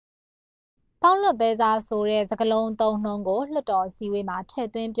ပေါလွတ်ပဲစားဆိုတဲ့စကလုံးသုံးနှုန်းကိုလွှတ်တော်စည်းဝေးမှာထည့်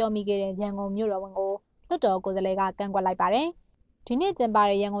သွင်းပြောမိခဲ့တဲ့ရန်ကုန်မြို့တော်ဝန်ကိုလွှတ်တော်ကိုယ်စားလှယ်ကကန့်ကွက်လိုက်ပါတယ်။ဒီနေ့ကျင်းပ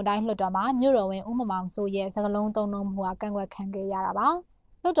တဲ့ရန်ကုန်တိုင်းလွှတ်တော်မှာမြို့တော်ဝန်ဦးမောင်စိုးရဲ့စကလုံးသုံးနှုန်းမှုကကန့်ကွက်ခံခဲ့ရတာပါ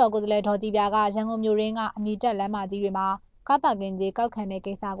။လွှတ်တော်ကိုယ်စားလှယ်ဒေါ်ကြည်ပြာကရန်ကုန်မြို့ရင်းကအမည်တက်လမ်းမကြီးတွေမှာကားပါကင်ကြီးကောက်ခံတဲ့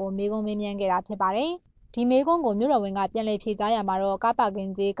ကိစ္စကိုမေးခွန်းမေးမြန်းခဲ့တာဖြစ်ပါတယ်။ဒီမေးခွန်းကိုမြို့တော်ဝန်ကပြန်လည်ဖြေကြားရမှာတော့ကားပါကင်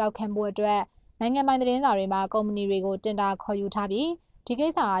ကြီးကောက်ခံဖို့အတွက်နိုင်ငံပိုင်သတင်းစာတွေမှာကုမ္ပဏီတွေကိုတင်ဒါခေါ်ယူထားပြီးဒီကိ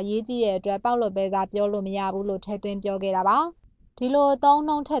စ္စဟာရေးကြီးတဲ့အတွက်ပေါက်လွတ်ပဲစားပြောလို့မရဘူးလို့ထည့်သွင်းပြောခဲ့တာပါဒီလိုသုံး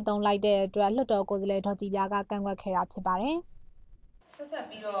နှုန်းထည့်သုံးလိုက်တဲ့အတွက်လွှတ်တော်ကိုယ်စားလှယ်ဒေါ်ကြည်ပြာကကန့်ကွက်ခဲ့တာဖြစ်ပါတယ်ဆက်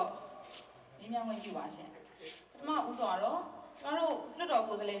ပြီးတော့မြင်းမြန်းဝင်ပြုပါရှင်ပထမဦးစွာတော့ကျွန်တော်တို့လွှတ်တော်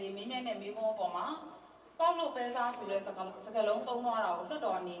ကိုယ်စားလှယ်တွေမြင်းမြန်းတဲ့မိကုန်းအပေါ်မှာပေါက်လွတ်ပဲစားဆိုတဲ့စကားလုံးသုံးသွားတာကိုလွှတ်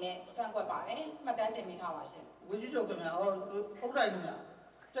တော်အနေနဲ့ကန့်ကွက်ပါတယ်မှတ်တမ်းတင်ပေးထားပါရှင်ဝကြီးချုပ်ခင်ဗျာဥက္ကဋ္ဌကြီးများ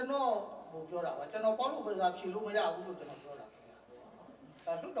ကျွန်တော်ပြောတာပါကျွန်တော်ပေါက်လွတ်ပဲစားဖြေလို့မရဘူးလို့ကျွန်တော်ပြောတာ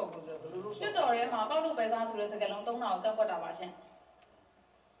ဒါလွှတ်တော်ကိုဘယ်လိုလုပ်လွှတ်တော်ထဲမှာပေါက်လွတ်ပဲစားဆိုတဲ့စကားလုံးသုံးတာကိုကန့်ကွက်တာပါရှင်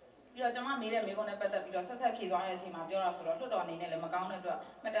ပြီးတော့ကျွန်မမေးတဲ့မိကုန်းနဲ့ပတ်သက်ပြီးတော့ဆက်ဖြေသွားတဲ့အချိန်မှာပြောတာဆိုတော့လွှတ်တော်အနေနဲ့လည်းမကောင်းတဲ့အတွက်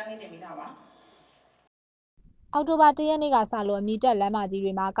မှတ်တမ်းလေးတင်ပေးထားပါအောက်တိုဘာ1ရက်နေ့ကစလို့အမည်တက်လမ်းမကြီး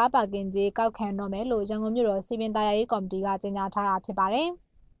တွေမှာကားပါကင်ကြီးကောက်ခံတော့မယ်လို့ရန်ကုန်မြို့တော်စီပင်သားရေးကော်မတီကကြေညာထားတာဖြစ်ပါတယ်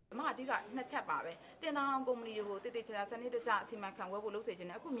အမအဓိကနှစ်ချက်ပါပဲတင်နာအောင်ကုမ္ပဏီတွေကိုတည်တည်ချာချာစနစ်တကျအစီအမံခန့်ခွဲဖို့လုပ်စေချင်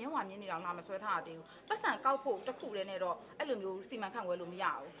တယ်အခုမြင်းဝါမြင်းနေတော့လာမဆွဲထားတာတည်းဘူးပတ်စံကောက်ဖို့တစ်ခုတည်းနဲ့တော့အဲ့လိုမျိုးစီမံခန့်ခွဲလို့မရ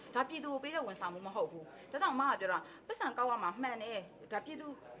ဘူးဒါပြည်သူကိုပေးတဲ့ဝန်ဆောင်မှုမဟုတ်ဘူးဒါကြောင့်အမကပြောတာပတ်စံကောက်ရမှာမှန်တယ်ဒါပြည်သူ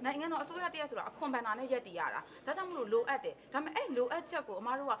နိုင်ငံတော်အစိုးရတည်းဆိုတာအခွန်ဘဏ္ဍာနဲ့ရက်တည်ရတာဒါကြောင့်မလို့လိုအပ်တယ်ဒါပေမဲ့အဲ့လိုအပ်ချက်ကိုအမ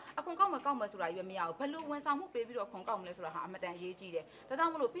တို့ကအခွန်ကောက်မယ်ဆိုတာရွေးမရဘူးဘယ်လိုဝန်ဆောင်မှုပေးပြီးတော့ခွန်ကောက်မလဲဆိုတာဟာအမတန်ရေးကြီးတယ်ဒါကြော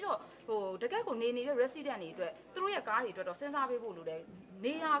င့်မလို့ပြီးတော့တကယ့်ကိုနေတဲ့ resident တွေအတွက်သူတို့ရဲ့ကားတွေအတွက်တော့စဉ်းစားပေးဖို့လိုတယ်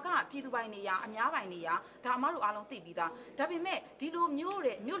နေရာကပြည်သူပိုင်နေရာအများပိုင်နေရာဒါအမတို့အားလုံးသိပြီးသားဒါပေမဲ့ဒီလိုမြို့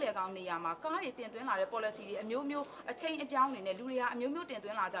လေကောင်နေရာမှာကားတွေတင်သွင်းလာတဲ့ policy တွေအမျိုးမျိုးအချိန်အပြောင်းနေနဲ့လူတွေဟာအမျိုးမျိုးတင်သွ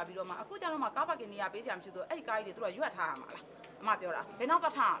င်းလာကြပြီးတော့မှအခုကျတော့မှကားပါကင်နေရာပေးစရာမရှိတော့အဲ့ဒီကားတွေသူတို့ရွက်ထားရမှာလားအမပြောတာဘယ်နောက်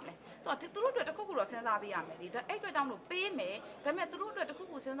တော့ထားရမလဲဆိုတော့သူတို့အတွက်တစ်ခုခုတော့စဉ်းစားပေးရမယ်ဒီအဲ့အတွက်ကြောင့်မလို့ပေးမယ်ဒါပေမဲ့သူတို့အတွက်တစ်ခု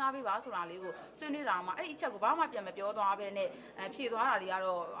ခုစဉ်းစားပေးပါဆိုတာလေးကိုဆွေးနွေးတာမှအဲ့ဒီအချက်ကိုဘာမှပြန်မပြောသွားဘဲနဲ့ဖြေသွားတာတွေက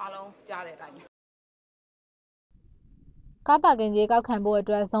တော့အားလုံးကြားတဲ့အတိုင်းကားပါကင်ကြီးကောက်ခံဖို့အ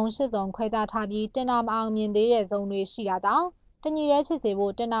တွက်ဇုံ8ဇုံခွဲခြားထားပြီးတင်နာမအောင်မြင်သေးတဲ့ဇုံတွေရှိတာကြောင့်တညီတည်းဖြစ်စေ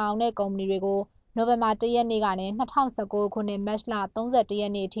ဖို့တင်နာအောင်တဲ့ကုမ္ပဏီတွေကိုနိုဝင်ဘာ1ရက်နေ့ကနေ2019ခုနှစ်မတ်လ31ရ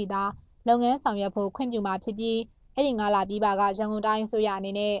က်နေ့အထိသာလုပ်ငန်းဆောင်ရွက်ဖို့ခွင့်ပြုမှာဖြစ်ပြီးအဲ့ဒီ9လပြီးပါကရန်ကုန်တိုင်းအစိုးရအ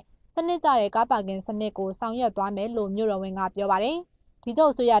နေနဲ့စနစ်ကျတဲ့ကားပါကင်စနစ်ကိုဆောင်ရွက်သွားမယ်လို့မြို့တော်ဝန်ကပြောပါတယ်။ဒီကျု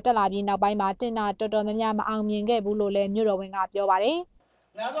ပ်အစိုးရတက်လာပြီးနောက်ပိုင်းမှာတင်နာတော်တော်များများမအောင်မြင်ခဲ့ဘူးလို့လည်းမြို့တော်ဝန်ကပြောပါတယ်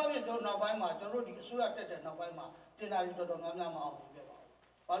။များသောအားဖြင့်ကျွန်တော်နောက်ပိုင်းမှာကျွန်တော်တို့ဒီအစိုးရတက်တဲ့နောက်ပိုင်းမှာတင်နာတွေတော်တော်များများမအောင်မြင်ခဲ့ပါဘူး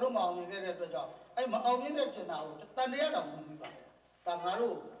။ဘာလို့မအောင်မြင်ခဲ့တဲ့အတွက်ကြောင့်အဲ့မအောင်မြင်တဲ့တင်နာကိုတန်တရားတောင်ဝင်ပြီးပါတယ်။ဒါငါ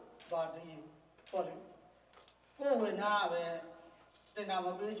တို့ဗာဒီပေါ့လေကိုဝင်နာပဲတင်နာမ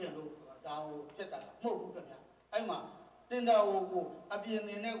ပေးချင်လို့ဒါကိုပြတ်တာမဟုတ်ဘူးခင်ဗျ။အဲ့မှာတင်တာကိုအပြင်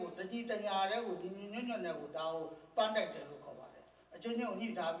နေနဲ့ကိုတကြီးတညာတဲ့ကိုညီညွတ်ညွတ်နဲ့ကိုဒါကိုပန်းတိုက်တယ်လို့ခေါ်ပါတယ်အချင်းချင်းကိုညှိ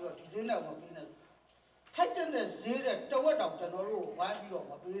ထားပြီးတော့ဒီဈေးနဲ့မပေးနဲ့ထိုက်တဲ့ဈေးတဲ့တဝက်တောင်ကျွန်တော်တို့ဝိုင်းပြီးတော့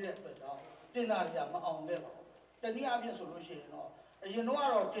မပေးတဲ့အတွက်ကြောင့်တင်တာတွေကမအောင်ခဲ့ပါဘူးတနည်းအားဖြင့်ဆိုလို့ရှိရင်တော့အရင်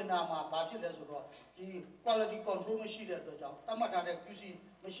တော့တင်တာမှာဘာဖြစ်လဲဆိုတော့ဒီ quality control မရှိတဲ့အတွက်ကြောင့်တတ်မှတ်ထားတဲ့ QC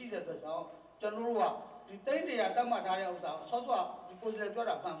မရှိတဲ့အတွက်ကြောင့်ကျွန်တော်တို့ကဒီတိတ်တရားတတ်မှတ်ထားတဲ့ဥစ္စာကိုဆော့ဆော့ဒီကိုယ်စားလှယ်ပြော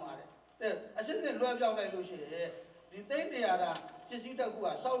တာမှန်ပါတယ်အစစ်စစ်လွှဲပြောင်းလိုက်လို့ရှိရင်ဒီသိန်း100ကပစ္စည်းတစ်ခုက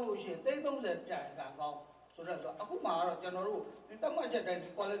စောက်လို့ရှိရင်သိန်း30ကျန်ကကောင်းဆိုတော့အခုမှတော့ကျွန်တော်တို့ဒီတတ်မှတ်ချက်တိုင်းဒီ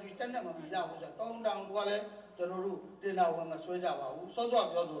quality standard မှာမရဘူးဆိုတော့တောင်းတောင်ကလည်းကျွန်တော်တို့တင်တာဝင်မဆွဲကြပါဘူးစောစော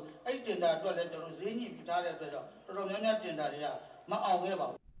ပြောဆိုအဲ့တင်တာအတွက်လည်းကျွန်တော်ဈေးညှိပြီးထားတဲ့အတွက်ကြောင့်တော်တော်များများတင်တာတွေကမအောင်ခဲ့ပါ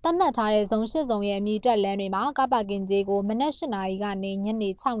ဘူးတတ်မှတ်ထားတဲ့ဇုံ8ဇုံရဲ့အမည်တက်လမ်းတွေမှာကားပါကင်ကြီးကိုမနက်8နာရီကနေညနေ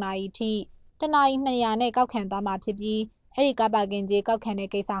6နာရီထိတနာရီ200နဲ့ကောက်ခံသွားမှာဖြစ်ပြီးအဲ့ဒီကားပါကင်ကြီးကောက်ခံတဲ့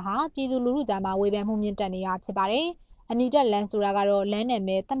ကိစ္စဟာပြည်သူလူထုကြားမှာဝေဖန်မှုမြင့်တက်နေတာဖြစ်ပါတယ်။အမည်တက်လမ်းဆိုတာကတော့လမ်းနယ်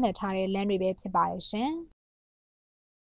မဲသတ်မှတ်ထားတဲ့လမ်းတွေပဲဖြစ်ပါတယ်ရှင်။